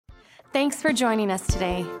Thanks for joining us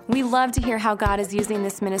today. We love to hear how God is using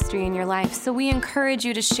this ministry in your life, so we encourage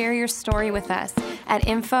you to share your story with us at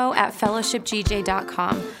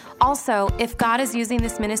info@fellowshipgj.com. Also, if God is using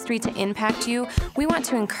this ministry to impact you, we want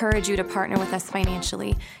to encourage you to partner with us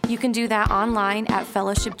financially. You can do that online at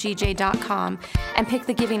fellowshipgj.com and pick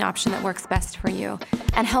the giving option that works best for you,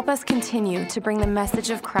 and help us continue to bring the message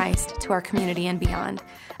of Christ to our community and beyond.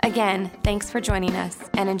 Again, thanks for joining us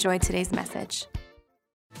and enjoy today's message.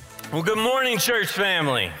 Well, good morning, church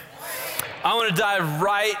family. I want to dive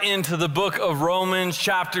right into the book of Romans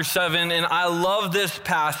chapter 7, and I love this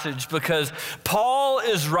passage because Paul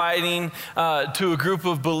is writing to a group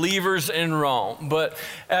of believers in Rome. But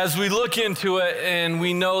as we look into it, and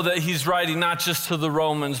we know that he's writing not just to the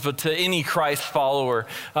Romans, but to any Christ follower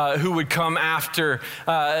who would come after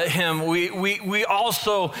him, we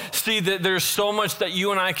also see that there's so much that you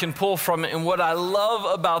and I can pull from it. And what I love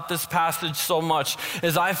about this passage so much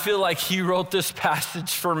is I feel like he wrote this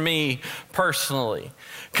passage for me personally,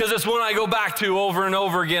 because it's one I go back to over and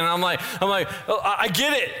over again. I'm like, I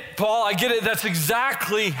get it, Paul, I get it. That's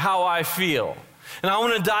exactly how I feel. And I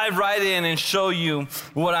want to dive right in and show you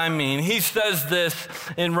what I mean. He says this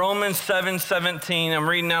in Romans 7:17. I'm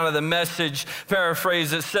reading out of the Message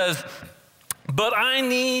paraphrase. It says, "But I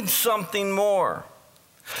need something more.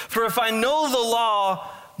 For if I know the law,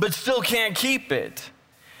 but still can't keep it,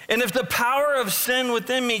 and if the power of sin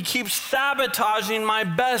within me keeps sabotaging my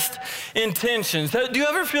best intentions." Do you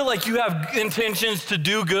ever feel like you have intentions to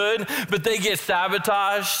do good, but they get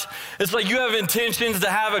sabotaged? It's like you have intentions to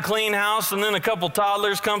have a clean house, and then a couple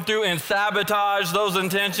toddlers come through and sabotage those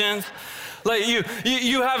intentions. Like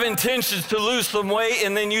you have intentions to lose some weight,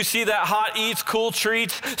 and then you see that hot eats, cool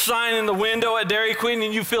treats sign in the window at Dairy Queen,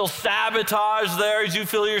 and you feel sabotaged there as you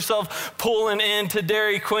feel yourself pulling into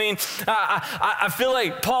Dairy Queen. I feel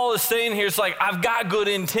like Paul is saying here, it's like, I've got good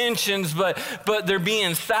intentions, but they're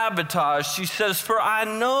being sabotaged. He says, "For I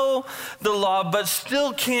know the law, but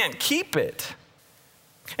still can't keep it.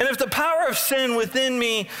 And if the power of sin within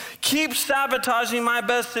me keeps sabotaging my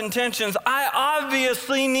best intentions, I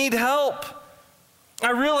obviously need help.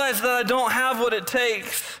 I realize that I don't have what it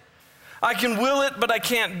takes. I can will it, but I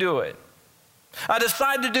can't do it. I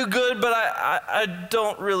decide to do good, but I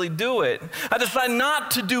don't really do it. I decide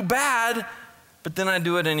not to do bad, but then I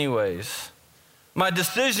do it anyways. My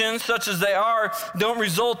decisions, such as they are, don't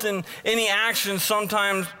result in any action.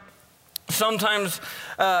 Sometimes something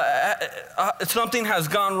has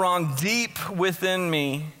gone wrong deep within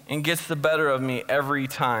me and gets the better of me every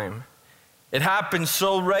time. It happens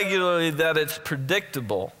so regularly that it's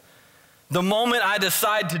predictable. The moment I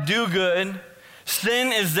decide to do good,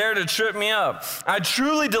 sin is there to trip me up. I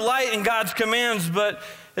truly delight in God's commands, but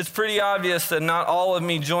it's pretty obvious that not all of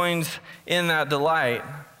me joins in that delight.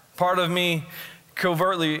 Part of me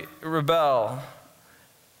covertly rebel.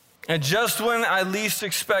 And just when I least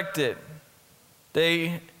expect it,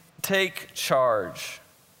 they take charge.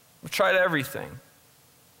 I've tried everything.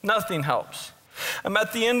 Nothing helps. I'm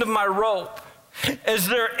at the end of my rope. Is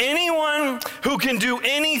there anyone who can do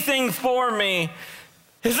anything for me?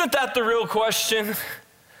 Isn't that the real question?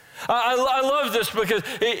 I love this because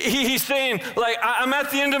he's saying, like, I'm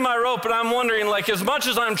at the end of my rope, and I'm wondering, like, as much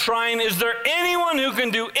as I'm trying, is there anyone who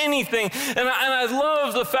can do anything? And I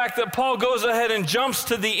love the fact that Paul goes ahead and jumps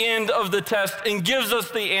to the end of the test and gives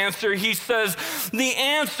us the answer. He says, the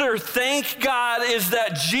answer, thank God, is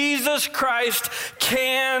that Jesus Christ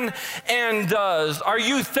can and does. Are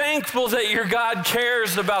you thankful that your God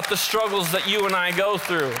cares about the struggles that you and I go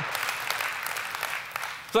through?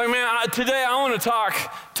 It's like, man, today I want to talk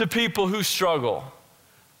to people who struggle.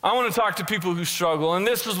 I want to talk to people who struggle, and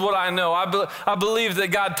this is what I know. I believe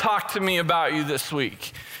that God talked to me about you this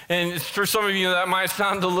week. And for some of you, that might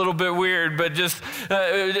sound a little bit weird, but just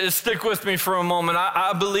stick with me for a moment.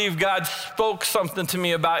 I believe God spoke something to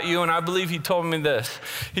me about you, and I believe he told me this.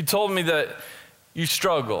 He told me that you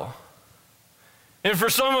struggle. And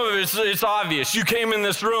for some of it, it's obvious. You came in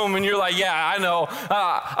this room and you're like, yeah, I know.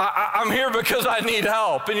 I'm here because I need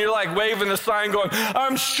help. And you're like waving the sign going,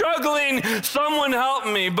 I'm struggling, someone help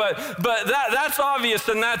me. But that's obvious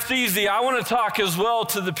and that's easy. I want to talk as well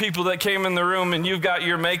to the people that came in the room and you've got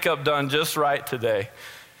your makeup done just right today.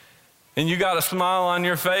 And you got a smile on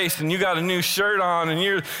your face and you got a new shirt on and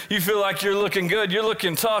you feel like you're looking good. You're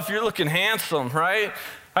looking tough. You're looking handsome, right?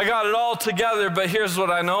 I got it all together, but here's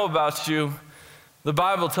what I know about you. The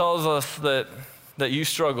Bible tells us that you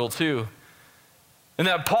struggle too. And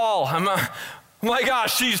that Paul, my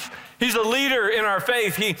gosh, he's a leader in our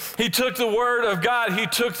faith. He took the word of God. He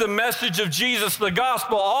took the message of Jesus, the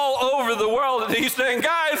gospel, all over the world. And he's saying,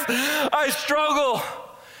 guys, I struggle.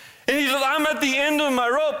 And he says, I'm at the end of my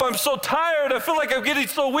rope. I'm so tired. I feel like I'm getting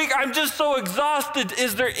so weak. I'm just so exhausted.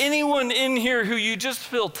 Is there anyone in here who you just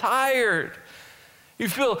feel tired? You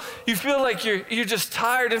feel like you're just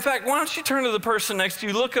tired. In fact, why don't you turn to the person next to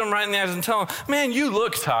you, look at them right in the eyes and tell them, man, you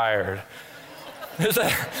look tired.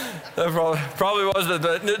 that probably wasn't,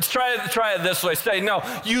 but try it this way. Say, no,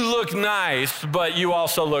 you look nice, but you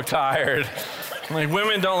also look tired. Like,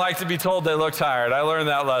 women don't like to be told they look tired. I learned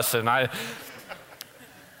that lesson.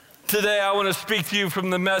 Today, I want to speak to you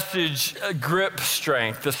from the message, grip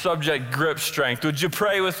strength, the subject, grip strength. Would you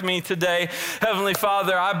pray with me today? Heavenly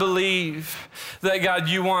Father, I believe that, God,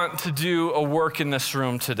 you want to do a work in this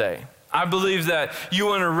room today. I believe that you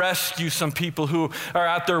want to rescue some people who are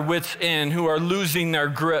at their wits' end, who are losing their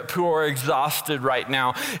grip, who are exhausted right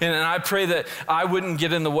now. And I pray that I wouldn't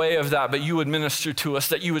get in the way of that, but you would minister to us,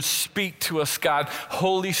 that you would speak to us, God.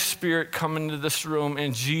 Holy Spirit, come into this room,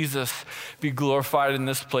 and Jesus be glorified in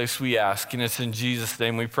this place, we ask. And it's in Jesus'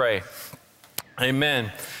 name we pray.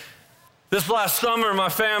 Amen. This last summer, my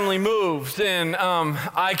family moved, and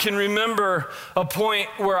I can remember a point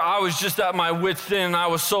where I was just at my wit's end. I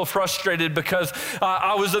was so frustrated because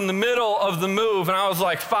I was in the middle of the move, and I was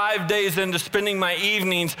like 5 days into spending my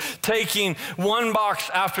evenings taking one box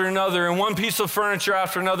after another and one piece of furniture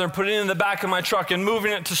after another and putting it in the back of my truck and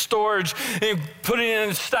moving it to storage and putting it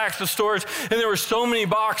in stacks of storage. And there were so many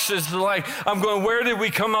boxes. Like, I'm going, where did we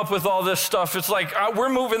come up with all this stuff? It's like, we're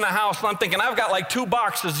moving the house, and I'm thinking, I've got like 2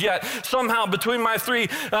 boxes yet. Somehow between my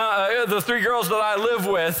the 3 girls that I live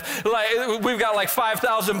with, like, we've got like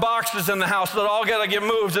 5,000 boxes in the house that all got to get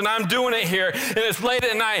moved, and I'm doing it here, and it's late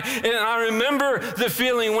at night, and I remember the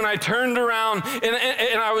feeling when I turned around,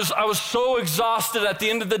 and I was so exhausted at the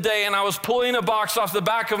end of the day, and I was pulling a box off the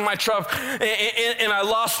back of my truck, and I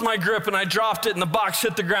lost my grip, and I dropped it, and the box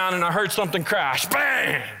hit the ground, and I heard something crash,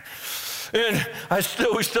 bang! And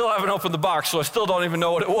we still haven't opened the box, so I still don't even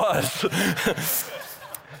know what it was.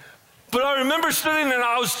 But I remember sitting there and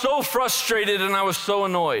I was so frustrated and I was so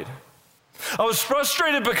annoyed. I was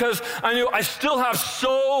frustrated because I knew I still have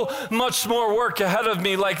so much more work ahead of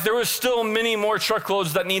me. Like, there was still many more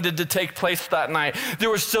truckloads that needed to take place that night. There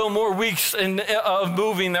was still more weeks of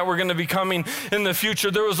moving that were going to be coming in the future.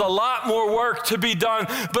 There was a lot more work to be done.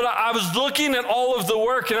 But I was looking at all of the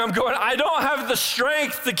work and I'm going, I don't have the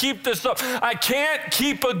strength to keep this up. I can't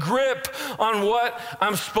keep a grip on what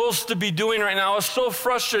I'm supposed to be doing right now. I was so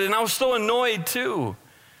frustrated and I was so annoyed too.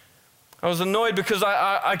 I was annoyed because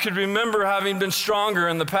I could remember having been stronger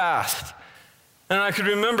in the past. And I could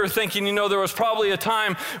remember thinking, there was probably a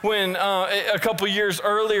time when a couple years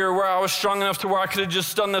earlier where I was strong enough to where I could have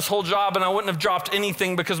just done this whole job and I wouldn't have dropped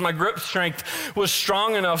anything because my grip strength was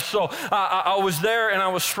strong enough. So I was there and I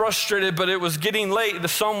was frustrated, but it was getting late. The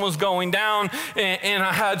sun was going down and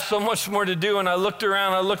I had so much more to do. And I looked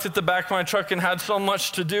around, I looked at the back of my truck and had so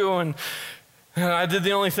much to do. And I did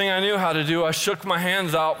the only thing I knew how to do. I shook my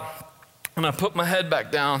hands out. And I put my head back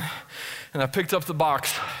down, and I picked up the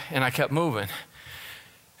box, and I kept moving.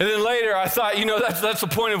 And then later, I thought, that's a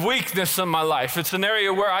point of weakness in my life. It's an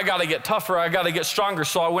area where I got to get tougher, I got to get stronger.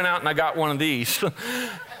 So I went out and I got one of these.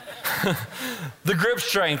 The grip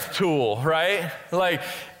strength tool, right? Like,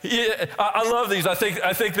 yeah, I love these. I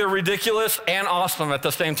think they're ridiculous and awesome at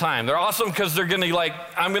the same time. They're awesome because they're going to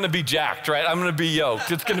I'm going to be jacked, right? I'm going to be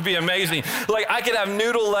yoked. It's going to be amazing. Like, I could have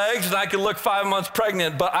noodle legs and I could look 5 months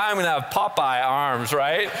pregnant, but I'm going to have Popeye arms,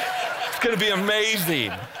 right? It's going to be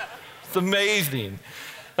amazing. It's amazing.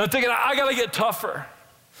 And I'm thinking, I got to get tougher.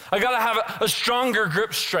 I got to have a stronger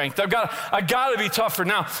grip strength. I got to be tougher.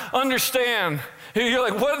 Now, understand, you're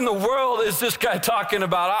like, what in the world is this guy talking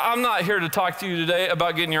about? I'm not here to talk to you today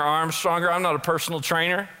about getting your arms stronger. I'm not a personal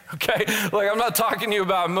trainer, okay? Like, I'm not talking to you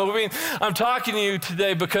about moving. I'm talking to you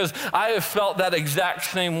today because I have felt that exact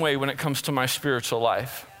same way when it comes to my spiritual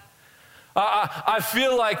life. I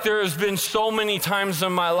feel like there has been so many times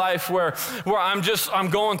in my life where I'm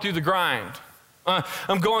going through the grind.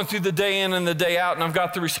 I'm going through the day in and the day out, and I've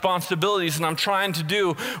got the responsibilities, and I'm trying to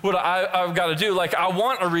do what I've got to do. Like, I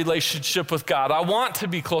want a relationship with God. I want to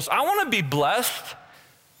be close. I want to be blessed.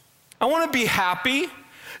 I want to be happy.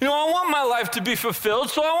 I want my life to be fulfilled,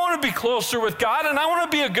 so I want to be closer with God, and I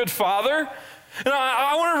want to be a good father. And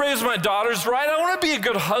I want to raise my daughters right. I want to be a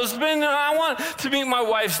good husband, and I want to meet my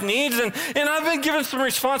wife's needs. And I've been given some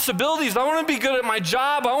responsibilities. I want to be good at my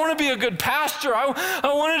job. I want to be a good pastor. I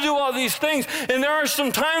want to do all these things. And there are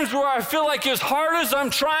some times where I feel like as hard as I'm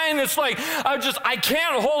trying, it's like I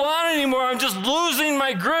can't hold on anymore. I'm just losing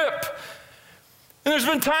my grip. And there's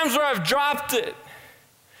been times where I've dropped it.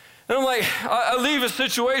 And I'm like, I leave a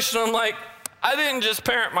situation, I'm like, I didn't just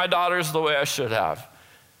parent my daughters the way I should have.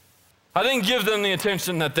 I didn't give them the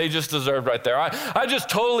attention that they just deserved right there. I just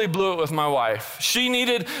totally blew it with my wife. She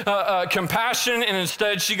needed compassion, and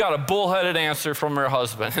instead she got a bullheaded answer from her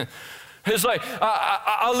husband. It's like,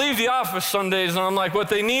 I'll leave the office some days, and I'm like, what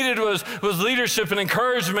they needed was leadership and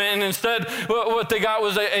encouragement, and instead what they got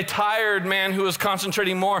was a tired man who was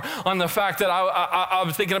concentrating more on the fact that I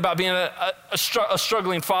was thinking about being a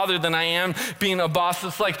struggling father than I am being a boss.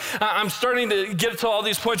 It's like, I'm starting to get to all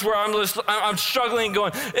these points where I'm struggling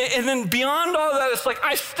going, and then beyond all that, it's like,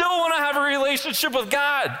 I still want to have a relationship with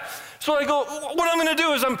God. So I go, what I'm going to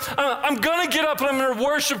do is I'm going to get up and I'm going to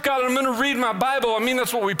worship God and I'm going to read my Bible. I mean,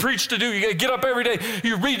 that's what we preach to do. You get up every day,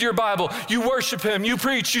 you read your Bible, you worship him, you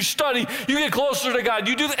preach, you study, you get closer to God.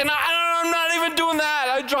 You do that, and I'm not even doing that.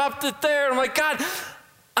 I dropped it there. I'm like, God,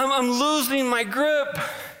 I'm losing my grip.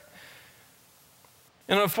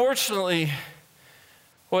 And unfortunately,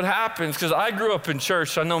 what happens, because I grew up in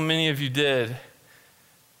church, I know many of you did,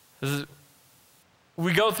 is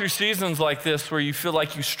we go through seasons like this where you feel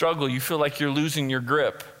like you struggle, you feel like you're losing your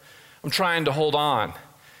grip. I'm trying to hold on.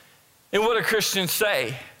 And what do Christians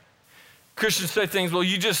say? Christians say things, well,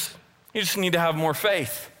 you just need to have more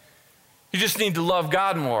faith. You just need to love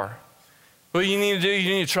God more. What you need to do,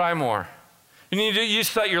 you need to try more. You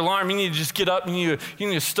set your alarm, you need to just get up, and you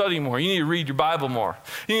need to study more. You need to read your Bible more.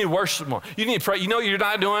 You need to worship more. You need to pray. You know what you're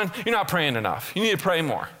not doing? You're not praying enough. You need to pray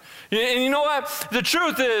more. And you know what? The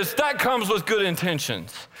truth is, that comes with good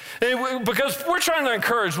intentions. Because we're trying to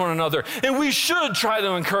encourage one another, and we should try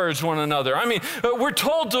to encourage one another. I mean, we're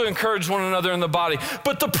told to encourage one another in the body.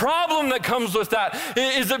 But the problem that comes with that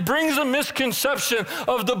is it brings a misconception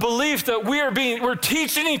of the belief that we're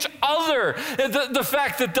teaching each other the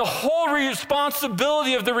fact that the whole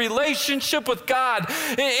responsibility of the relationship with God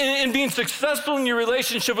and being successful in your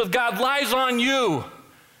relationship with God lies on you.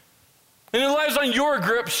 And it lies on your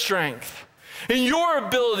grip strength and your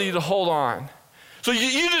ability to hold on. So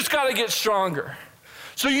you just got to get stronger.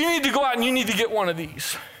 So you need to go out and you need to get one of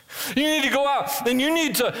these. You need to go out and you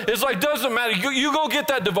need to, it's like, doesn't matter. You go get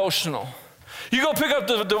that devotional. You go pick up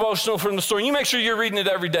the devotional from the store and you make sure you're reading it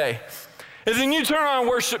every day. And then you turn on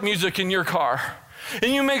worship music in your car.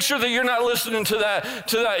 And you make sure that you're not listening to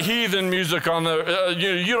that heathen music on the,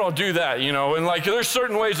 you don't do that, you know. And like there's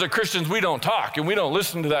certain ways that Christians, we don't talk and we don't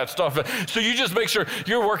listen to that stuff. So you just make sure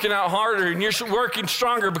you're working out harder and you're working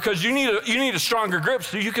stronger because you need a stronger grip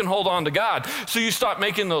so you can hold on to God. So you stop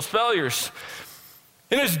making those failures.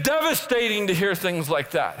 And it's devastating to hear things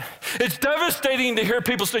like that. It's devastating to hear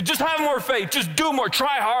people say, just have more faith, just do more,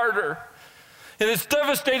 try harder. And it's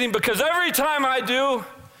devastating because every time I do,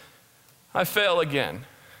 I fail again.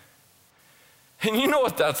 And you know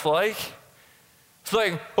what that's like. It's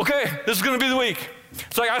like, okay, this is going to be the week.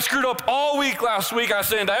 It's like I screwed up all week last week. I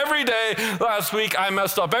sinned every day last week. I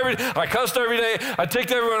messed up every day. I cussed every day. I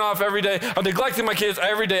ticked everyone off every day. I neglected my kids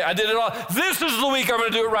every day. I did it all. This is the week I'm going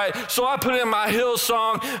to do it right. So I put in my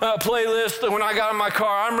Hillsong playlist. And when I got in my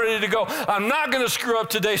car, I'm ready to go. I'm not going to screw up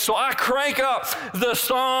today. So I crank up the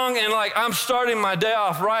song and like I'm starting my day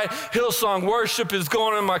off right. Hillsong worship is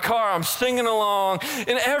going in my car. I'm singing along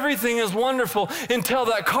and everything is wonderful until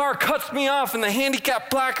that car cuts me off and the handicap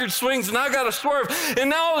placard swings and I got to swerve.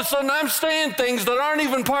 And now all of a sudden I'm saying things that aren't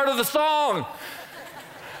even part of the song.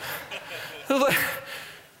 I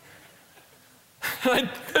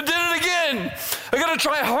did it again. I got to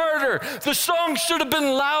try harder. The song should have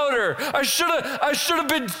been louder. I should have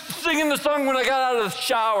been singing the song when I got out of the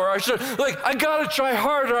shower. I got to try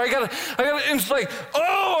harder. I got to, and it's like,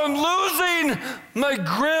 oh, I'm losing my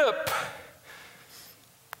grip.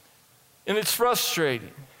 And it's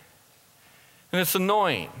frustrating. And it's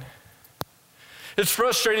annoying. It's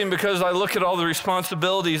frustrating because I look at all the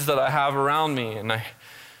responsibilities that I have around me and I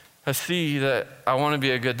see that I want to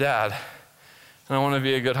be a good dad and I want to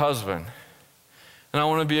be a good husband and I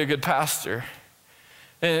want to be a good pastor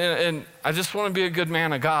and I just want to be a good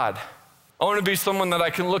man of God. I want to be someone that I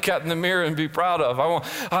can look at in the mirror and be proud of.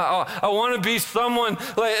 I want to be someone,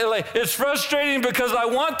 like it's frustrating because I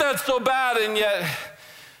want that so bad and yet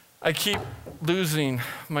I keep losing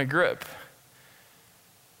my grip.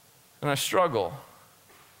 And I struggle.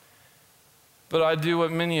 But I do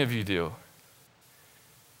what many of you do.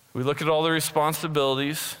 We look at all the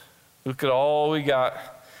responsibilities, look at all we got,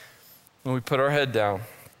 and we put our head down.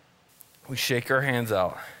 We shake our hands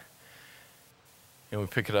out, and we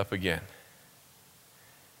pick it up again.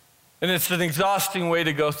 And it's an exhausting way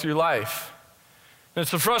to go through life. And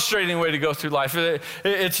it's a frustrating way to go through life.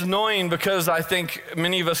 It's annoying because I think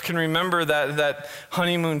many of us can remember that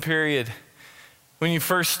honeymoon period when you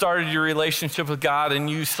first started your relationship with God and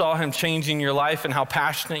you saw him changing your life and how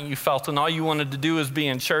passionate you felt, and all you wanted to do was be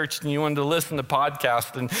in church, and you wanted to listen to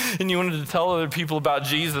podcasts, and you wanted to tell other people about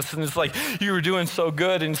Jesus, and it's like you were doing so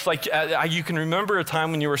good, and it's like you can remember a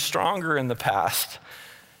time when you were stronger in the past.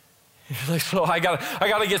 You're like, so I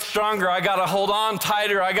gotta get stronger, I gotta hold on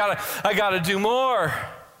tighter, I gotta do more.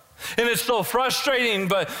 And it's so frustrating,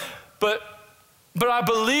 but I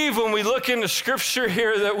believe when we look into Scripture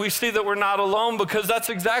here that we see that we're not alone, because that's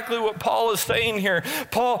exactly what Paul is saying here.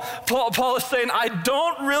 Paul is saying, I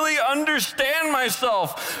don't really understand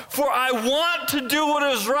myself, for I want to do what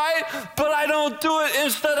is right, but I don't do it.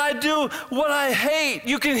 Instead, I do what I hate.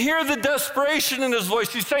 You can hear the desperation in his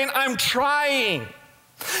voice. He's saying, I'm trying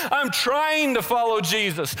to follow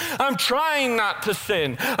Jesus. I'm trying not to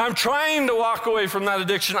sin. I'm trying to walk away from that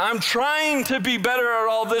addiction. I'm trying to be better at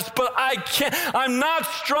all this, but I can't. I'm not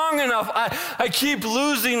strong enough. I keep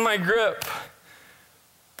losing my grip.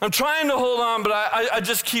 I'm trying to hold on, but I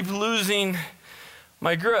just keep losing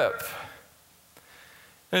my grip.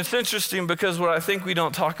 And it's interesting because what I think we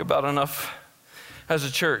don't talk about enough as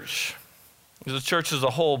a church as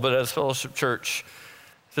a whole, but as Fellowship Church,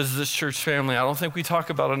 this church family, I don't think we talk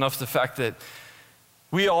about enough the fact that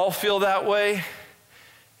we all feel that way,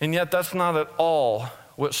 and yet that's not at all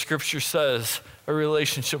what Scripture says a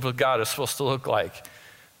relationship with God is supposed to look like.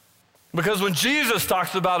 Because when Jesus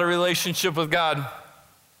talks about a relationship with God,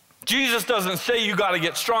 Jesus doesn't say you got to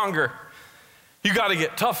get stronger, you got to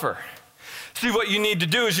get tougher. See, what you need to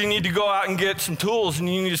do is you need to go out and get some tools, and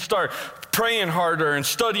you need to start praying harder and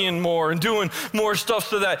studying more and doing more stuff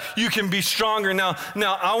so that you can be stronger. Now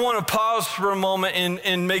I want to pause for a moment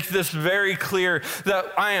and make this very clear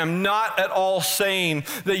that I am not at all saying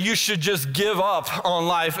that you should just give up on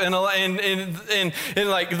life and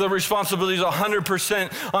like the responsibility is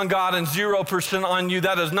 100% on God and 0% on you.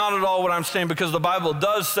 That is not at all what I'm saying, because the Bible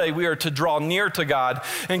does say we are to draw near to God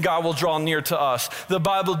and God will draw near to us. The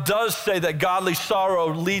Bible does say that godly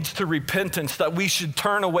sorrow leads to repentance, that we should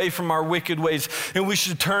turn away from our wicked ways and we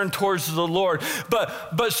should turn towards the Lord.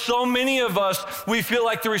 But so many of us, we feel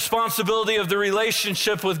like the responsibility of the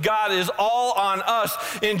relationship with God is all on us.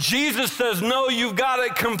 And Jesus says, no, you've got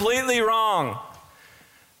it completely wrong.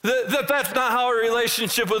 That's not how a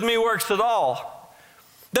relationship with me works at all.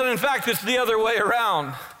 That in fact, it's the other way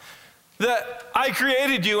around. That I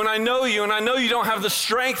created you and I know you don't have the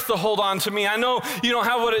strength to hold on to me. I know you don't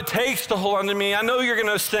have what it takes to hold on to me. I know you're going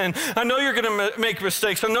to sin. I know you're going to make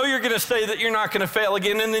mistakes. I know you're going to say that you're not going to fail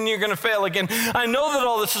again, and then you're going to fail again. I know that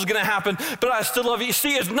all this is going to happen, but I still love you.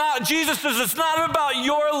 See, Jesus says it's not about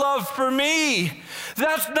your love for me.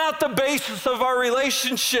 That's not the basis of our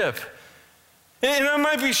relationship. And it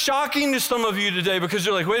might be shocking to some of you today, because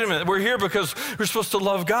you're like, wait a minute, we're here because we're supposed to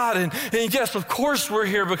love God. And yes, of course we're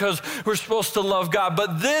here because we're supposed to love God.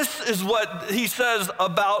 But this is what he says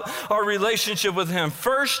about our relationship with him.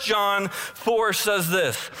 1 John 4 says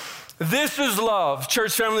this. This is love.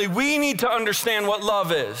 Church family, we need to understand what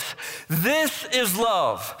love is. This is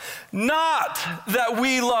love. Not that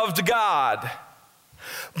we loved God,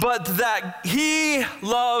 but that he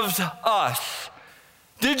loved us.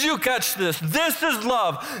 Did you catch this? This is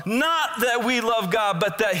love. Not that we love God,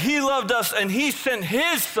 but that he loved us and he sent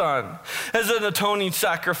his son as an atoning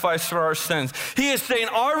sacrifice for our sins. He is saying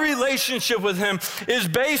our relationship with him is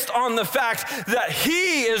based on the fact that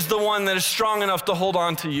he is the one that is strong enough to hold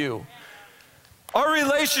on to you. Our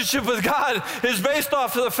relationship with God is based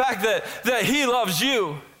off of the fact that he loves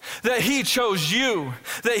you, that he chose you,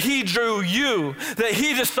 that he drew you, that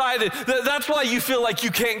he decided. That's why you feel like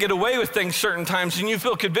you can't get away with things certain times, and you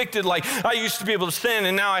feel convicted, like I used to be able to sin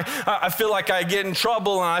and now I feel like I get in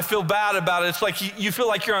trouble and I feel bad about it. It's like you feel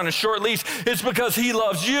like you're on a short leash. It's because he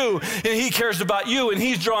loves you and he cares about you and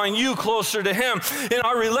he's drawing you closer to him. And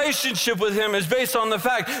our relationship with him is based on the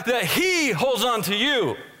fact that he holds on to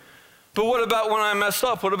you. But what about when I mess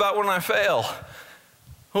up? What about when I fail?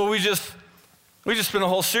 Well, we just spent a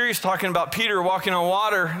whole series talking about Peter walking on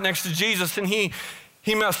water next to Jesus, and he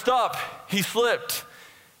messed up, he slipped,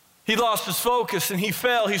 he lost his focus, and he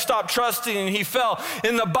fell, he stopped trusting, and he fell.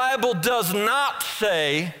 And the Bible does not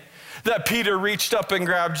say that Peter reached up and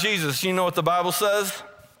grabbed Jesus. You know what the Bible says?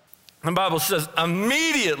 The Bible says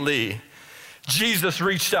immediately Jesus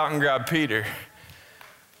reached out and grabbed Peter.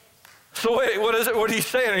 So wait, what is it? What are you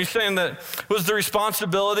saying? Are you saying that was the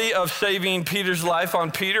responsibility of saving Peter's life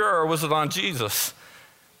on Peter, or was it on Jesus?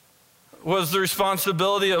 Was the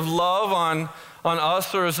responsibility of love on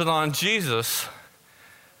us, or is it on Jesus?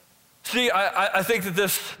 See, I think that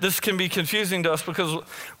this can be confusing to us because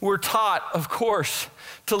we're taught, of course,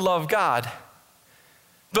 to love God.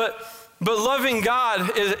 But loving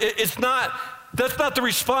God, it's not That's not the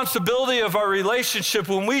responsibility of our relationship.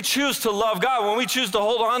 When we choose to love God, when we choose to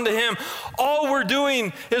hold on to him, all we're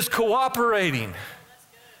doing is cooperating.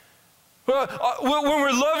 When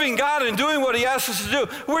we're loving God and doing what he asks us to do,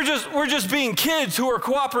 we're just being kids who are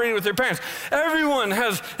cooperating with their parents. Everyone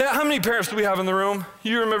has, how many parents do we have in the room?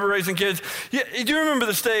 You remember raising kids? Do you remember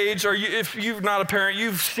the stage, or if you're not a parent,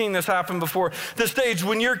 you've seen this happen before, the stage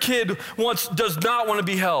when your kid does not want to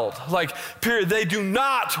be held, like, period. They do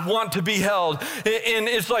not want to be held. And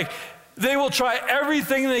it's like, they will try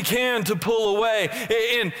everything they can to pull away,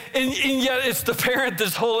 and yet it's the parent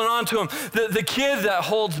that's holding on to them. The kid that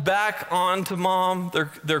holds back on to mom,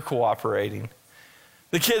 they're cooperating.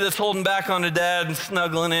 The kid that's holding back on to dad and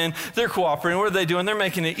snuggling in, they're cooperating. What are they doing? They're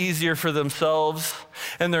making it easier for themselves,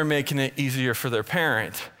 and they're making it easier for their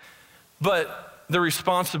parent. But the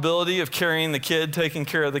responsibility of carrying the kid, taking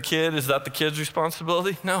care of the kid, is that the kid's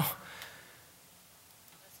responsibility? No.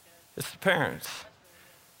 It's the parents'.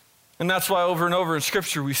 And that's why over and over in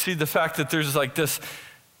Scripture we see the fact that there's like this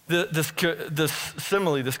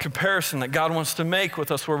simile, this comparison that God wants to make with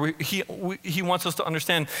us, where he wants us to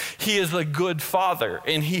understand he is a good father,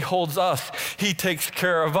 and he holds us, he takes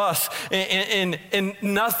care of us, and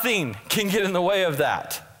nothing can get in the way of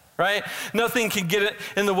that, right? Nothing can get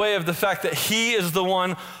in the way of the fact that he is the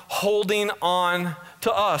one holding on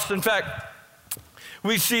to us. In fact,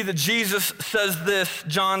 we see that Jesus says this,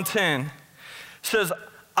 John 10, says,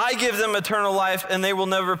 I give them eternal life, and they will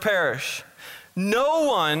never perish. No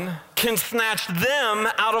one can snatch them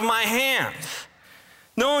out of my hands.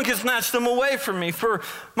 No one can snatch them away from me, for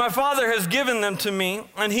my Father has given them to me,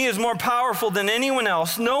 and he is more powerful than anyone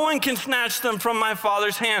else. No one can snatch them from my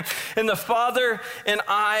Father's hand, and the Father and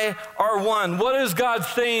I are one. What is God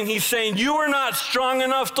saying? He's saying, you are not strong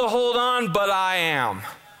enough to hold on, but I am.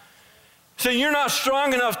 Saying, you're not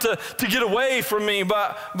strong enough to get away from me,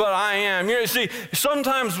 but I am. You see,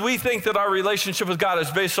 sometimes we think that our relationship with God is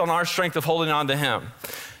based on our strength of holding on to him.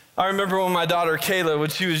 I remember when my daughter Kayla, when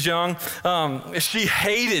she was young, she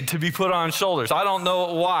hated to be put on shoulders. I don't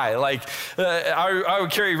know why. Like, I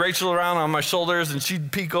would carry Rachel around on my shoulders, and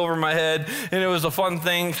she'd peek over my head, and it was a fun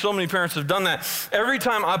thing. So many parents have done that. Every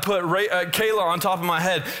time I put Kayla on top of my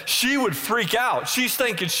head, she would freak out. She's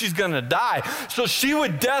thinking she's gonna die. So she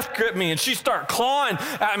would death grip me, and she'd start clawing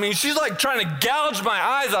at me. She's like trying to gouge my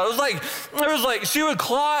eyes out. It was like she would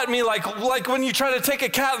claw at me like when you try to take a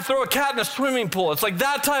cat and throw a cat in a swimming pool. It's like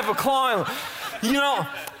that type of clawing. You know,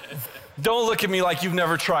 don't look at me like you've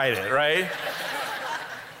never tried it, right?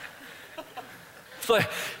 It's like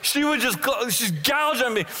she would she'd gouge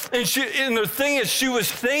at me, and the thing is, she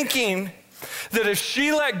was thinking that if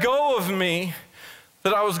she let go of me,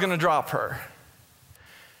 that I was going to drop her.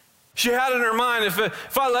 She had in her mind,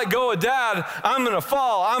 if I let go of Dad, I'm going to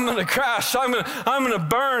fall, I'm going to crash, I'm going to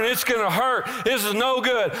burn, it's going to hurt, this is no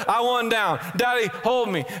good, I want down, Daddy, hold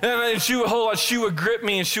me. And she would hold on, she would grip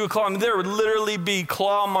me, and she would claw me. There would literally be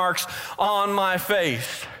claw marks on my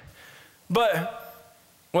face. But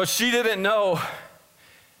what she didn't know,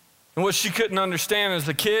 and what she couldn't understand as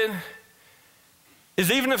a kid, is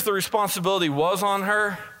even if the responsibility was on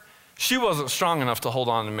her, she wasn't strong enough to hold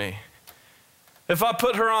on to me. If I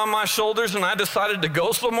put her on my shoulders and I decided to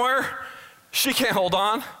go somewhere, she can't hold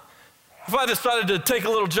on. If I decided to take a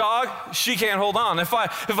little jog, she can't hold on. If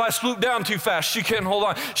I swoop down too fast, she couldn't hold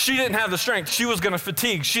on. She didn't have the strength. She was going to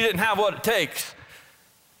fatigue. She didn't have what it takes,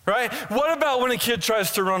 right? What about when a kid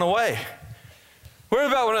tries to run away? What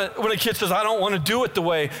about when a kid says, I don't want to do it the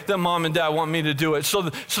way that mom and dad want me to do it? So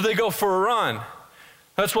they go for a run.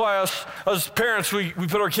 That's why us as parents, we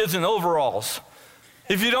put our kids in overalls.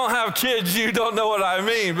 If you don't have kids, you don't know what I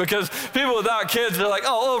mean, because people without kids, they're like,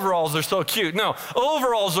 oh, overalls are so cute. No,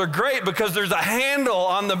 overalls are great because there's a handle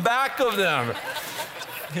on the back of them.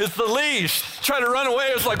 It's the leash. Try to run away,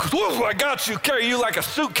 it's like, whoa, I got you. Carry you like a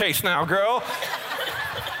suitcase now, girl.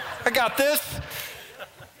 I got this.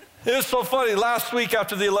 It was so funny. Last week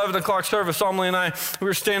after the 11 o'clock service, Emily and I, we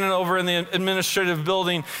were standing over in the administrative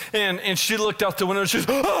building, and she looked out the window, and she was,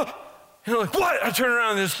 oh! And I'm like, what? I turned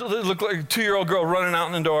around, and this looked like a 2-year-old girl running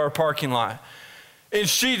out into our parking lot. And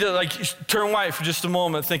she turned white for just a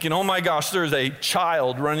moment, thinking, oh my gosh, there's a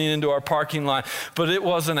child running into our parking lot. But it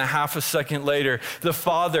wasn't a half a second later. The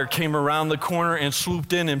father came around the corner and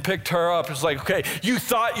swooped in and picked her up. It's like, okay, you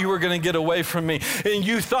thought you were going to get away from me, and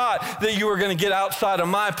you thought that you were going to get outside of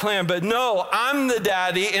my plan. But no, I'm the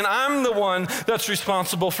daddy, and I'm the one that's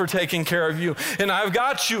responsible for taking care of you. And I've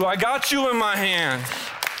got you. I got you in my hands.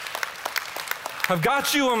 I've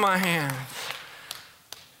got you in my hands.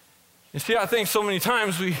 You see, I think so many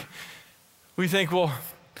times we think, well,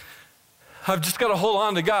 I've just got to hold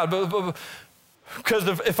on to God. Because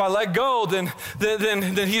if I let go, then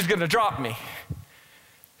he's going to drop me.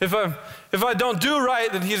 If I don't do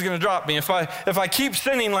right, then he's going to drop me. If I keep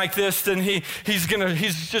sinning like this, then he's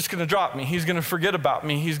just going to drop me. He's going to forget about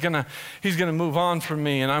me. He's going to move on from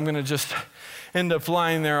me, and I'm going to just end up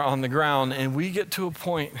lying there on the ground. And we get to a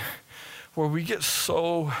point where we get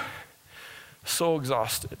so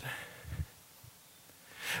exhausted.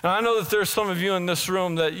 And I know that there's some of you in this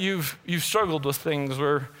room that you've struggled with things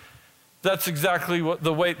where that's exactly what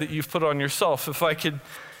the weight that you've put on yourself. If I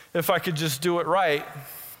could just do it right,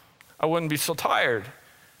 I wouldn't be so tired.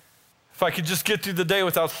 If I could just get through the day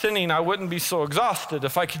without sinning, I wouldn't be so exhausted.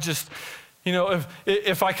 If I could just,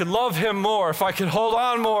 if I could love him more, if I could hold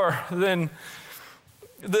on more, then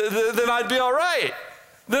I'd be all right.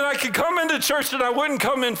 Then I could come into church and I wouldn't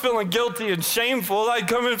come in feeling guilty and shameful. I'd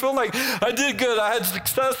come in feeling like I did good, I had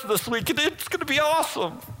success this week, and it's going to be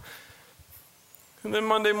awesome. And then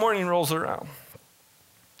Monday morning rolls around.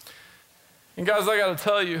 And guys, I got to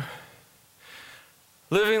tell you,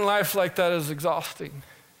 living life like that is exhausting.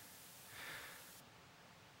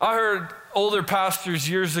 I heard older pastors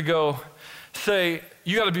years ago say,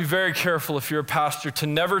 you got to be very careful if you're a pastor to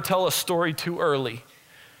never tell a story too early.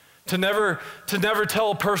 To never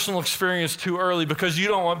tell a personal experience too early, because you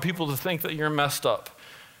don't want people to think that you're messed up.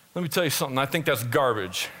 Let me tell you something, I think that's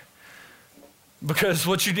garbage. Because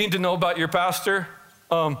what you need to know about your pastor,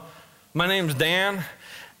 my name's Dan,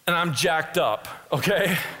 and I'm jacked up,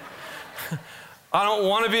 okay? I don't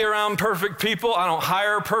want to be around perfect people. I don't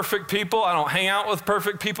hire perfect people. I don't hang out with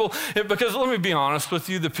perfect people. Because let me be honest with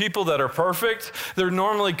you, the people that are perfect, they're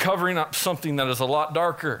normally covering up something that is a lot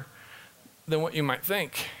darker than what you might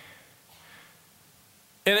think.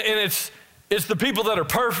 And it's the people that are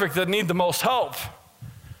perfect that need the most help.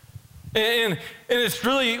 And it's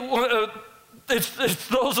really, it's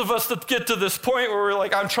those of us that get to this point where we're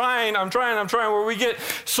like, I'm trying, where we get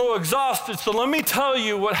so exhausted. So let me tell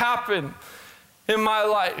you what happened in my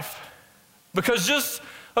life. Because just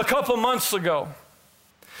a couple months ago,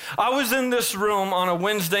 I was in this room on a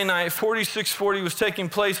Wednesday night, 4640 was taking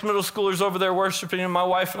place, middle schoolers over there worshiping, and my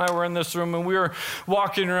wife and I were in this room, and we were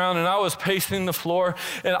walking around, and I was pacing the floor,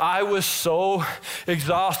 and I was so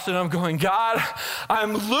exhausted. I'm going, God,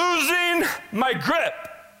 I'm losing my grip,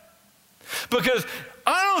 because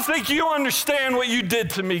I don't think you understand what you did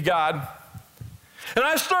to me, God. And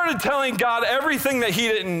I started telling God everything that he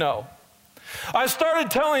didn't know. I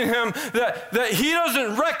started telling him that he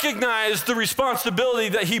doesn't recognize the responsibility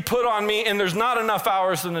that he put on me, and there's not enough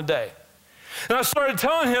hours in a day. And I started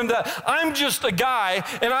telling him that I'm just a guy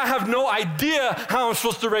and I have no idea how I'm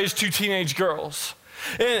supposed to raise two teenage girls.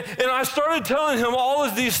 And I started telling him all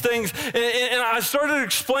of these things, and I started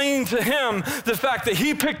explaining to him the fact that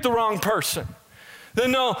he picked the wrong person. That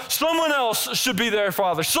no, someone else should be their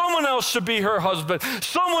father. Someone else should be her husband.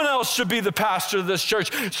 Someone else should be the pastor of this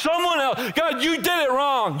church. Someone else. God, you did it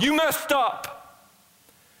wrong. You messed up.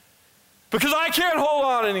 Because I can't hold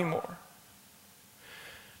on anymore.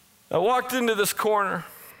 I walked into this corner,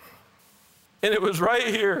 and it was right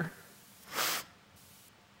here.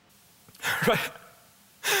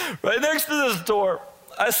 Right next to this door.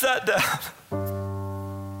 I sat down.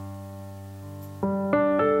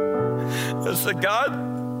 I said, God,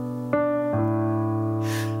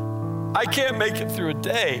 I can't make it through a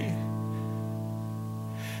day.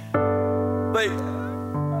 Like,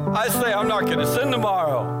 I say I'm not going to sin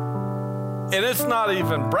tomorrow, and it's not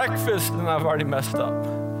even breakfast, and I've already messed up.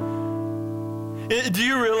 Do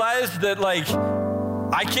you realize that, like,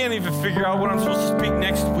 I can't even figure out what I'm supposed to speak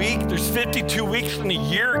next week? There's 52 weeks in a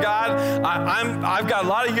year, God. I've got a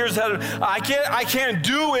lot of years ahead of me. I can't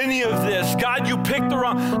do any of this. God, you picked the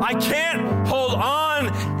wrong. I can't hold on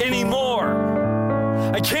anymore.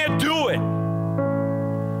 I can't do it.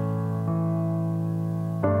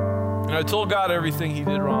 And I told God everything he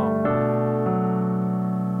did wrong.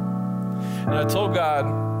 And I told God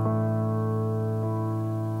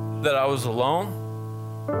that I was alone,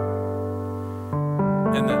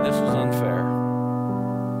 and that this was unfair.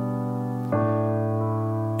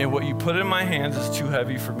 And what you put in my hands is too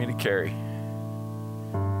heavy for me to carry.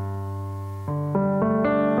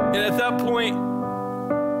 And at that point,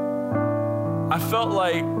 I felt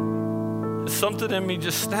like something in me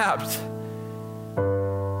just snapped.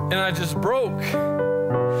 And I just broke.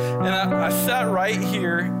 And I sat right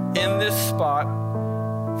here in this spot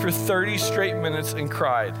for 30 straight minutes and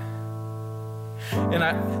cried. And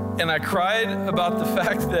I cried about the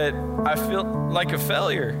fact that I feel like a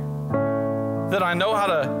failure, that I know how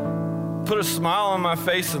to put a smile on my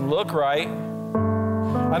face and look right.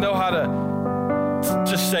 I know how to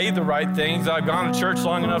to say the right things. I've gone to church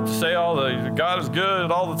long enough to say God is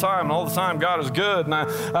good all the time God is good. And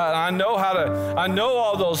I know I know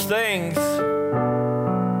all those things.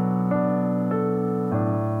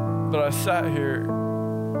 But I sat here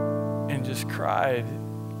and just cried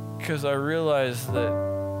because I realized that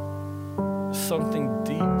something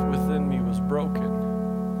deep within me was broken.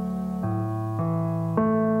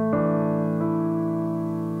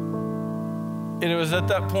 And it was at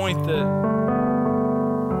that point that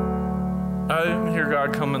I didn't hear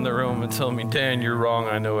God come in the room and tell me, Dan, you're wrong,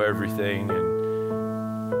 I know everything. And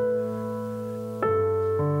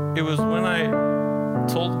it was when I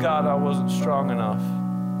told God I wasn't strong enough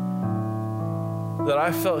that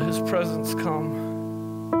I felt his presence come.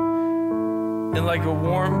 And like a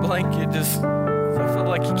warm blanket, I felt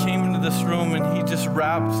like he came into this room and he just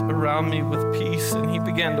wrapped around me with peace, and he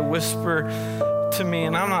began to whisper to me.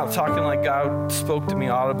 And I'm not talking like God spoke to me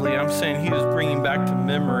audibly. I'm saying he was bringing back to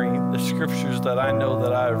memory the scriptures that I know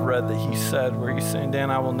that I have read that he said, where he's saying,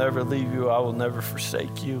 Dan, I will never leave you. I will never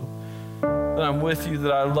forsake you. That I'm with you,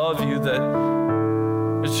 that I love you, that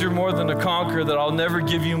you're more than a conqueror, that I'll never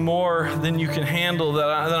give you more than you can handle, that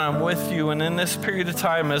I'm with you. And in this period of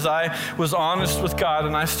time, as I was honest with God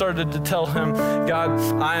and I started to tell him, God,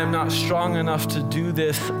 I am not strong enough to do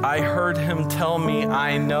this, I heard him tell me,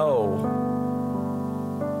 I know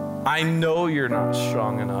you're not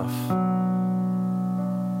strong enough,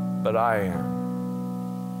 but I am.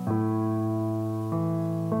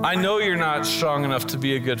 I know you're not strong enough to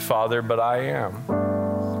be a good father, but I am.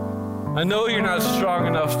 I know you're not strong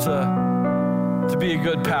enough to be a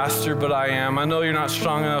good pastor, but I am. I know you're not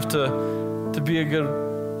strong enough to be a good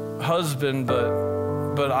husband,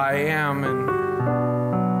 but I am. And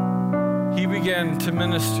he began to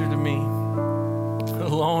minister to me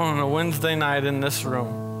alone on a Wednesday night in this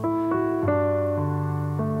room.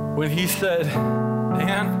 When he said,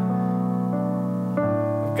 Dan,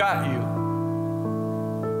 I've got you.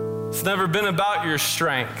 It's never been about your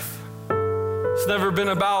strength. It's never been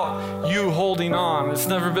about you holding on. It's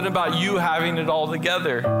never been about you having it all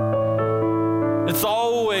together. It's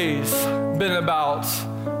always been about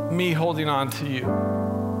me holding on to you.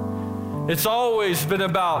 It's always been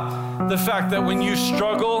about the fact that when you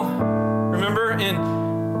struggle, remember,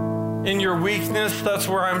 in your weakness, that's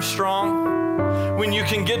where I'm strong. When you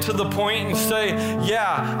can get to the point and say,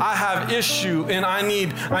 yeah, I have issue and I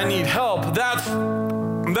need help, that's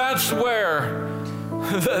where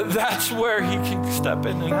he can step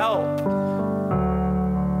in and help.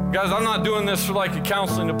 Guys, I'm not doing this for like a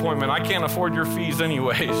counseling appointment. I can't afford your fees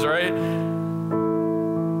anyways, right?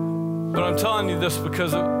 But I'm telling you this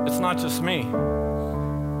because it's not just me.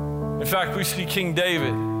 In fact, we see King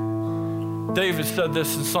David. David said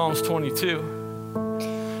this in Psalms 22.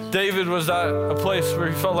 David was at a place where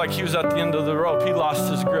he felt like he was at the end of the rope. He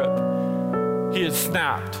lost his grip. He had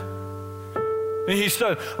snapped. And he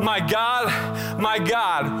said, my God,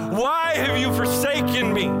 why have you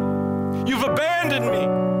forsaken me? You've abandoned me.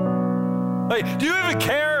 Like, do you even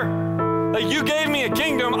care? Like, you gave me a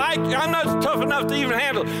kingdom. I'm not tough enough to even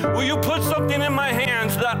handle. Will you put something in my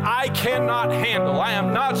hands that I cannot handle? I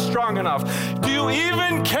am not strong enough. Do you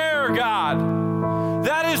even care, God?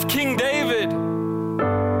 That is King David.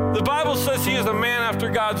 The Bible says he is a man after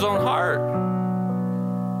God's own heart.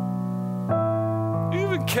 Do you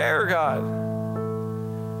even care, God?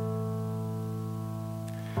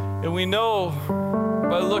 And we know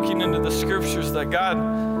by looking into the scriptures that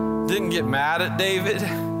God didn't get mad at David.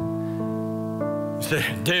 He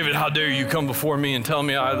said, David, how dare you come before me and tell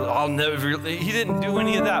me I'll never. He didn't do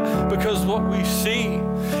any of that, because what we see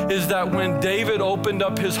is that when David opened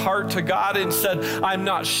up his heart to God and said, I'm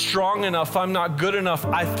not strong enough, I'm not good enough,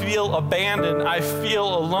 I feel abandoned, I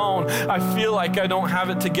feel alone, I feel like I don't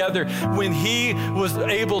have it together. When he was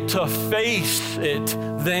able to face it,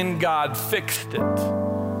 then God fixed it.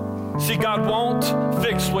 See, God won't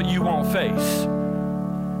fix what you won't face.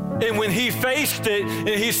 And when he faced it and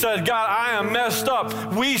he said, God, I am messed up,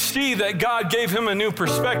 we see that God gave him a new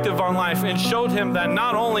perspective on life and showed him that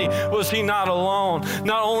not only was he not alone,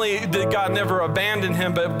 not only did God never abandon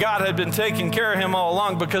him, but God had been taking care of him all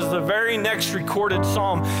along, because the very next recorded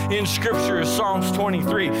psalm in Scripture is Psalms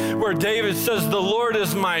 23, where David says, the Lord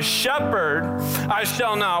is my shepherd, I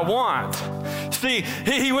shall not want. See,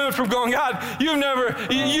 he went from going, God, you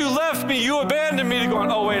left me, you abandoned me, to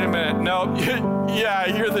going, oh, wait a minute, no, yeah,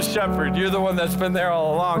 you're the shepherd. You're the one that's been there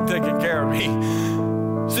all along taking care of me.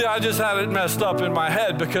 See, I just had it messed up in my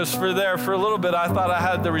head because for a little bit, I thought I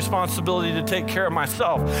had the responsibility to take care of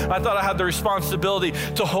myself. I thought I had the responsibility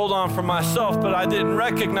to hold on for myself, but I didn't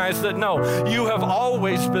recognize that, no, you have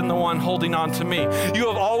always been the one holding on to me. You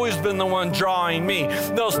have always been the one drawing me.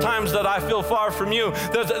 Those times that I feel far from you,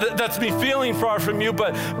 that's me feeling far from you,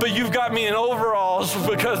 but you've got me in overalls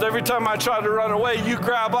because every time I try to run away, you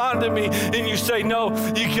grab onto me and you say, no,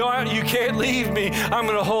 you can't leave me. I'm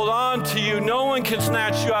going to hold on to you. No one can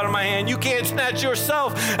snatch you out of my hand. You can't snatch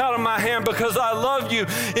yourself out of my hand because I love you.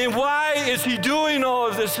 And why is he doing all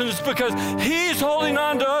of this? And it's because he's holding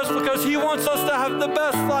on to us because he wants us to have the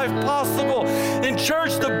best life possible. In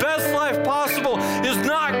church, the best life possible is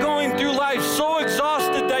not going through life so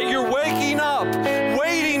exhausted that you're waking up,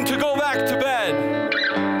 waiting to go back to bed,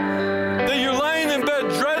 that you're laying in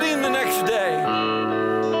bed dreading the next day,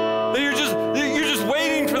 that you're just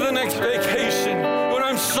waiting for the next vacation. When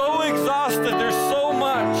I'm so exhausted, there's so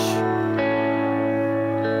much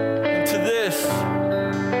into this.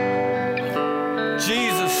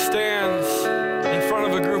 Jesus stands in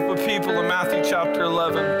front of a group of people in Matthew chapter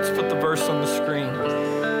 11. Let's put the verse on the screen.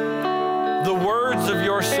 The words of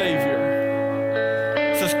your Savior.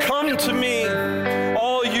 It says, come to me,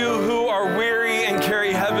 all you who are weary and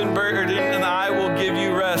carry heavy burden, and I will give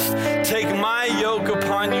you rest. Take my yoke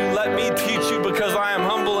upon you. Let me teach you, because I am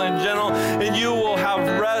humble and gentle, and you will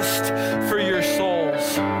have rest for your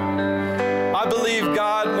souls. I believe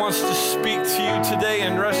God wants to speak to you today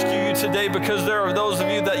and rescue you today, because there are those of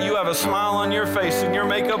you that you have a smile on your face and your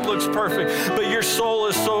makeup looks perfect, but your soul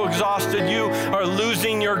is so exhausted, you are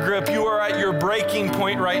losing your grip. You are at your breaking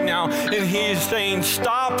point right now, and he is saying,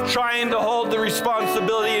 stop trying to hold the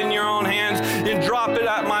responsibility in your own hands and drop it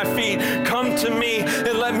at my feet. Come to me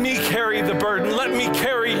and let me carry the burden. Let me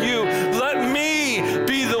carry you. Let me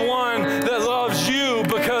be the one that loves you,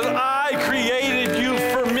 because I created you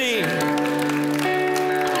for me.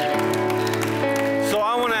 So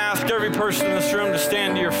I want to ask every person in this room to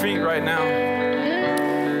stand to your feet right now.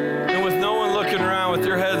 And with no one looking around, with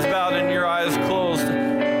your heads bowed and your eyes closed,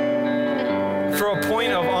 for a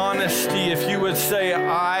point of honesty, if you would say,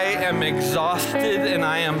 I am exhausted and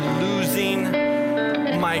I am losing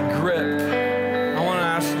my grip, I want to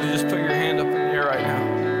ask you to just put your hand up in the air right now.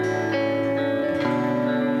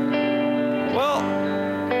 Well,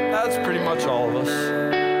 that's pretty much all of us.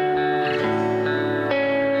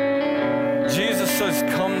 Jesus says,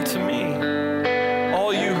 come to me,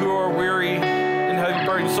 all you who are weary and heavy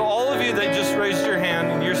burdened. So all of you that just raised your hand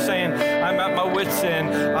and you're saying, I'm at my wit's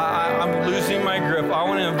end, I'm losing my grip, I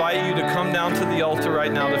want to invite you to come down to the altar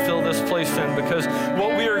right now to fill this place in, because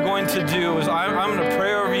what we are going to do is I'm going to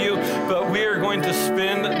pray over you, but we are going to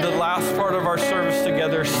spend the last part of our service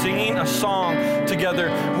together singing a song together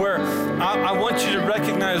where I want you to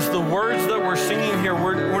recognize the words that we're singing here.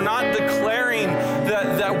 We're not declaring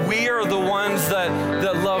that we are the ones that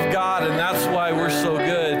love God and that's why we're so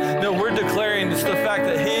good. No, we're declaring it's the fact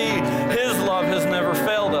that his love has never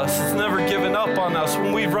failed us. It's never given up on us.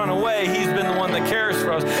 When we've run away, he's been the one that cares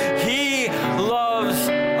for us. He loves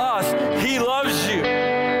us. He loves you.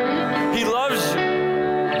 He loves you.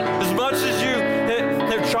 As much as you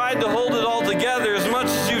have tried to hold it all together, as much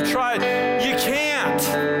as you've tried, you can't.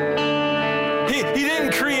 He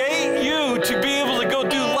didn't create you to be able to go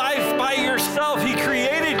do life by yourself. He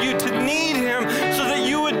created you to need him so that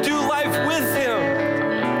you would do life with him.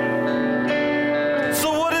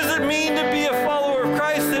 So what does it mean to be a follower of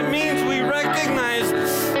Christ? It means we recognize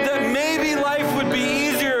that maybe life would be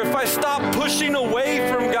easier if I stopped pushing away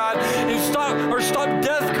from God and stop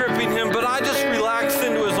death gripping him, but I just relaxed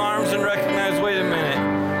into his arms and recognized, wait a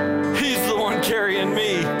minute, he's the one carrying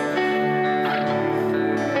me.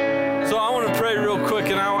 So I want to pray real quick,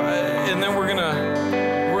 and then we're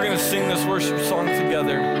gonna sing this worship song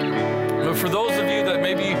together. But for those of you that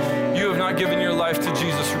maybe you have not given your life to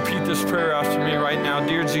Jesus, repeat this prayer after me right now.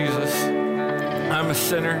 Dear Jesus, I'm a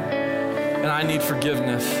sinner and I need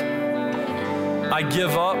forgiveness. I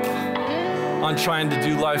give up on trying to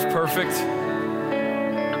do life perfect.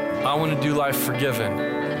 I want to do life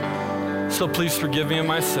forgiven. So please forgive me of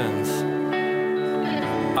my sins.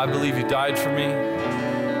 I believe you died for me,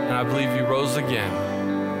 and I believe you rose again.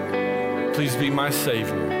 Please be my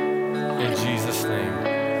Savior, in Jesus' name.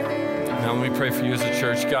 Now let me pray for you as a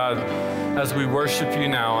church. God, as we worship you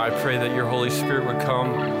now, I pray that your Holy Spirit would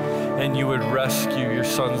come and you would rescue your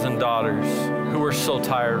sons and daughters who are so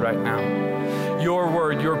tired right now. Your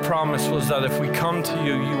word, your promise was that if we come to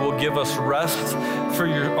you, you will give us rest for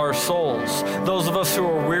our souls. Those of us who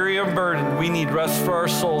are weary and burdened, We need rest for our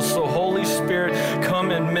souls. So Holy Spirit, come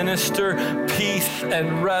and minister peace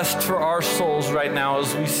and rest for our souls right now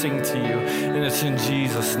as we sing to you. And it's in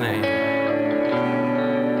Jesus' name.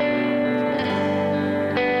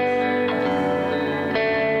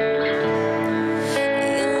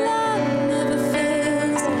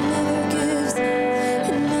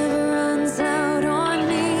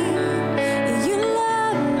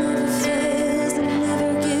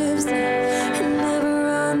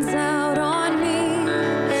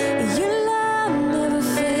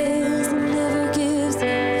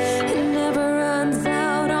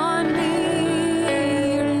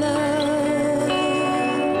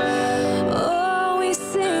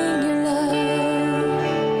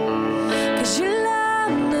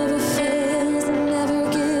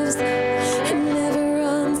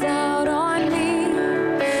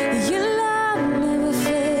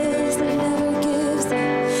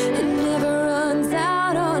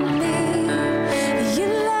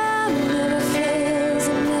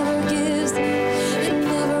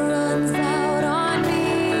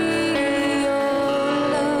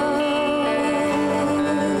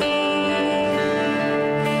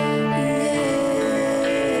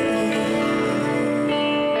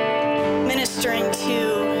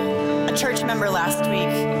 Last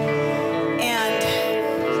week, and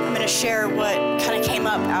I'm going to share what kind of came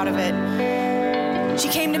up out of it. She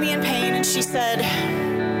came to me in pain and she said,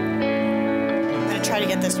 I'm going to try to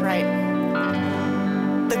get this right.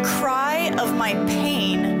 The cry of my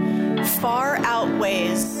pain far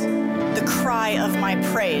outweighs the cry of my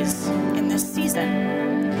praise in this season.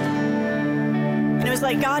 And it was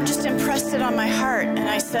like God just impressed it on my heart, and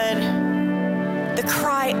I said, the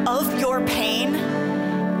cry of your pain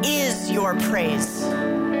is your praise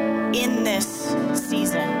in this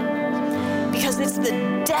season, because it's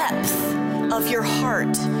the depth of your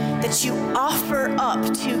heart that you offer up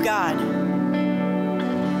to God.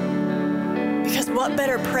 Because what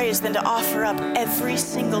better praise than to offer up every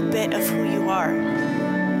single bit of who you are?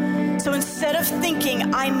 So instead of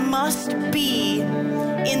thinking I must be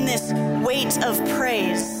in this weight of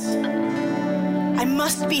praise, I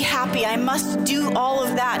must be happy, I must do all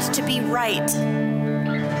of that to be right,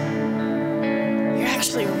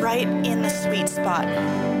 actually right in the sweet spot.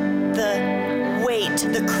 The weight,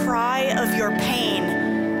 the cry of your pain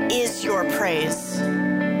is your praise.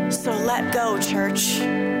 So let go, church.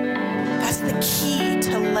 That's the key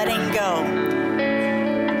to letting go.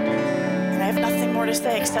 And I have nothing more to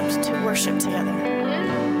say except to worship together.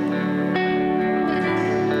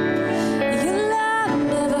 Your love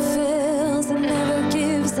never fails, it never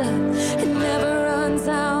gives up, it never runs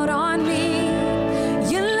out on me.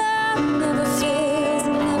 Your love never fails.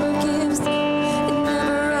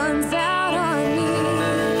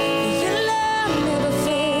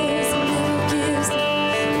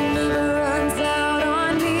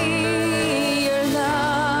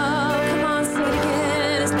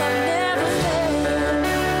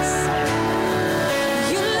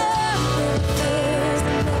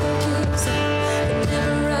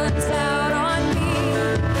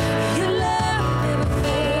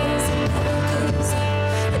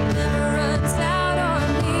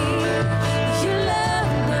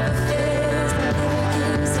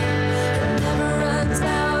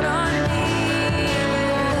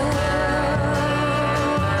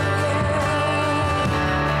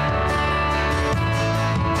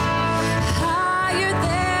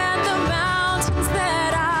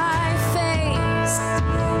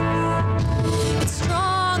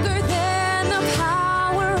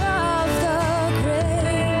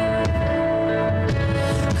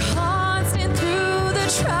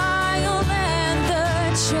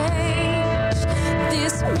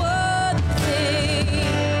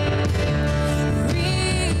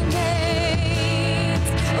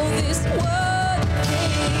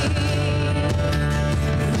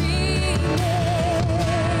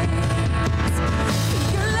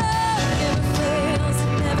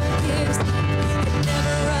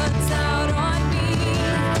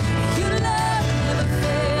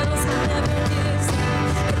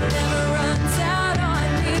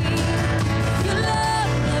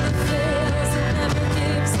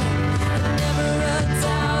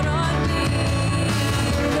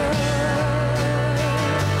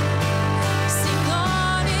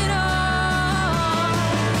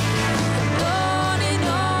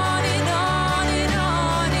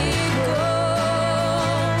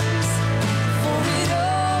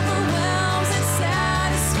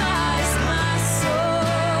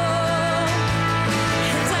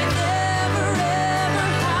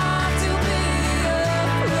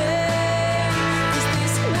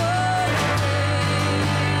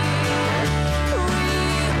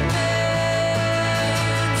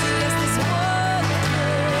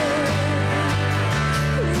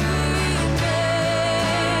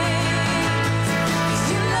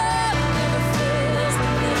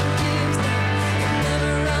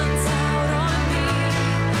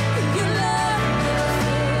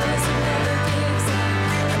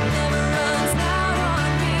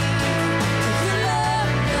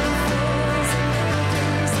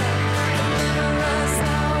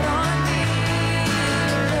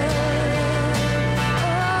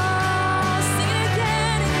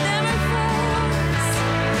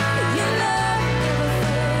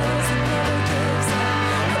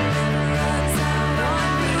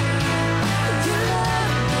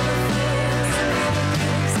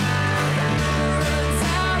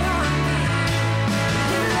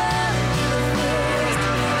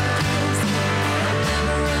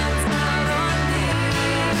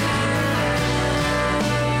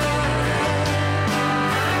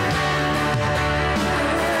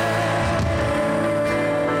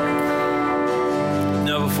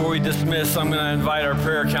 we dismiss, I'm going to invite our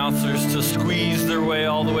prayer counselors to squeeze their way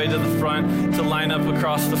all the way to the front, to line up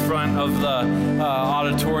across the front of the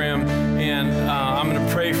auditorium. And I'm going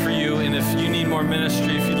to pray for you. And if you need more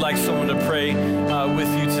ministry, if you'd like someone to pray with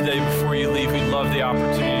you today before you leave, we'd love the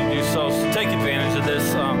opportunity to do so. So take advantage of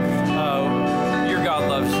this. Your God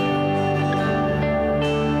loves you.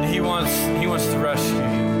 He wants to rescue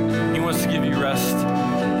you. He wants to give you rest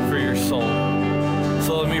for your soul.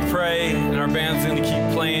 So let me pray, and our band's going to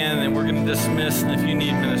keep playing, and we're going to dismiss. And if you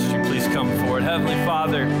need ministry, please come forward. Heavenly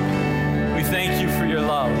Father, we thank you for your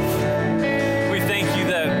love. We thank you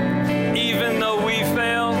that even though we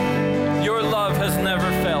fail, your love has never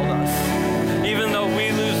failed us. Even though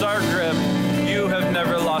we lose our grip, you have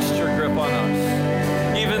never lost your grip on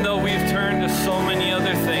us. Even though we've turned to so many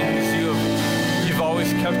other things, you've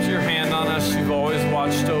always kept your hand on us, you've always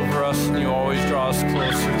watched over us, and you always draw us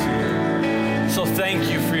closer to you. So thank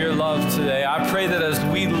you for your love today. I pray that as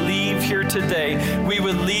we leave here today, we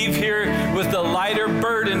would leave here with a lighter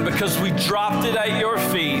burden because we dropped it at your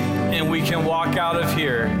feet, and we can walk out of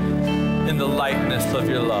here in the lightness of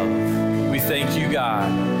your love. We thank you, God,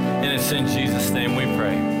 and it's in Jesus' name we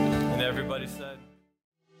pray. And everybody said,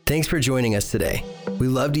 thanks for joining us today. We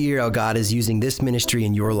love to hear how God is using this ministry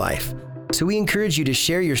in your life. So we encourage you to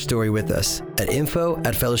share your story with us at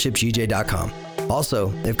info@fellowshipgj.com.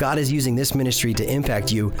 Also, if God is using this ministry to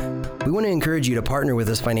impact you, we want to encourage you to partner with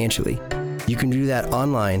us financially. You can do that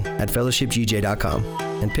online at fellowshipgj.com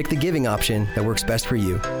and pick the giving option that works best for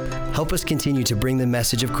you. Help us continue to bring the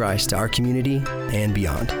message of Christ to our community and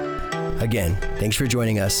beyond. Again, thanks for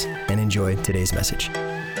joining us and enjoy today's message.